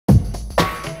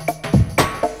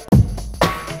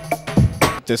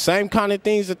the same kind of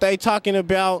things that they talking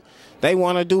about. They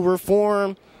want to do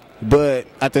reform, but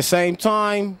at the same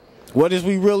time, what's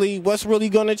really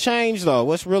going to change, though?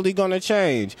 What's really going to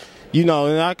change? You know,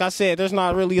 and like I said, there's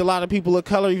not really a lot of people of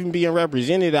color even being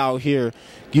represented out here,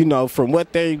 you know, from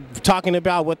what they talking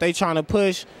about, what they trying to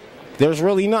push. There's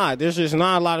really not. There's just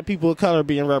not a lot of people of color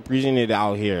being represented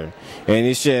out here. And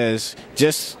it's just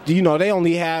you know, they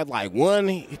only had like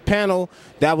one panel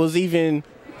that was even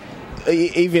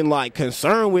like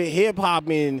concerned with hip-hop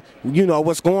and, you know,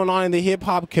 what's going on in the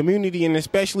hip-hop community, and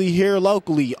especially here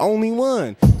locally. Only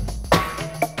one.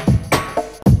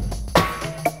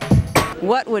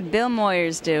 What would Bill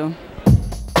Moyers do?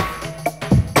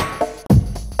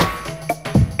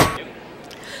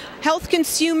 Health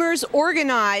consumers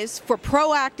organize for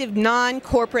proactive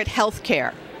non-corporate health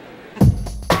care.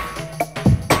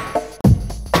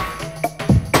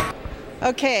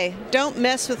 Okay, don't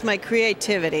mess with my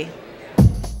creativity.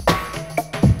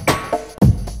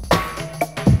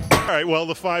 All right, well,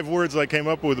 the 5 words I came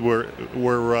up with were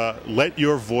let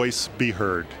your voice be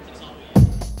heard.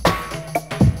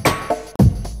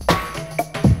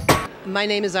 My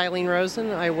name is Eileen Rosen.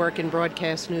 I work in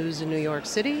broadcast news in New York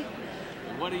City.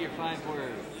 What are your 5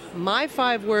 words? My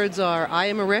 5 words are, I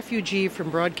am a refugee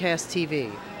from broadcast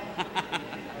TV.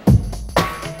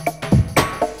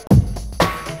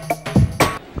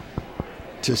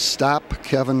 To stop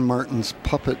Kevin Martin's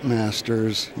puppet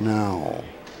masters now.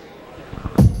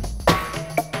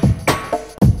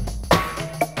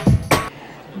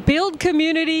 Build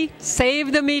community,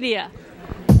 save the media.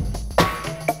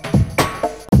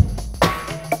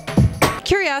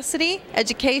 Curiosity,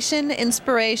 education,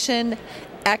 inspiration,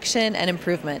 action, and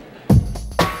improvement.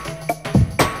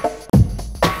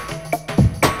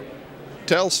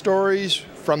 Tell stories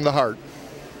from the heart.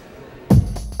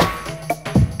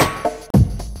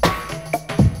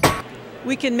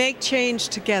 We can make change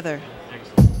together.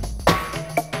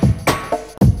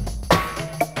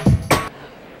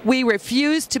 We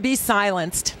refuse to be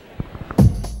silenced.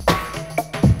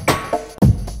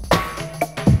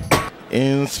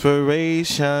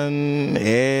 Inspiration,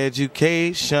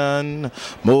 education,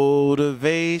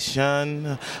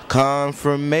 motivation,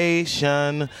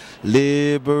 confirmation,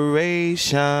 liberation.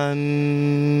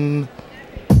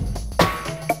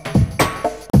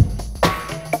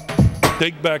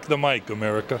 Take back the mic,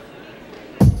 America.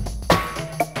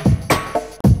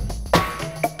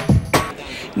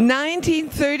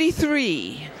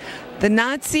 1933, the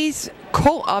Nazis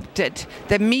co-opted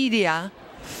the media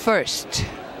first.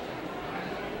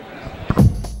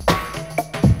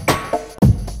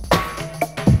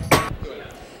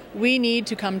 We need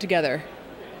to come together.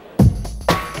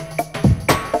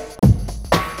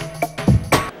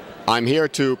 I'm here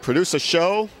to produce a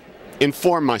show,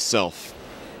 inform myself.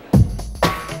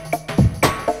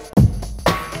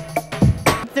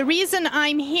 The reason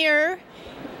I'm here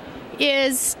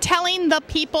is telling the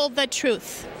people the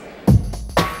truth.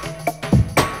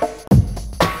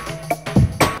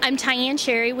 I'm Tyann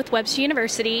Sherry with Webster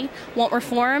University. Want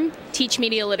reform? Teach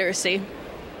media literacy.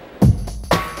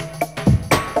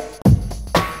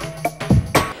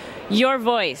 Your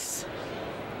voice.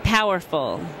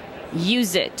 Powerful.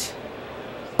 Use it.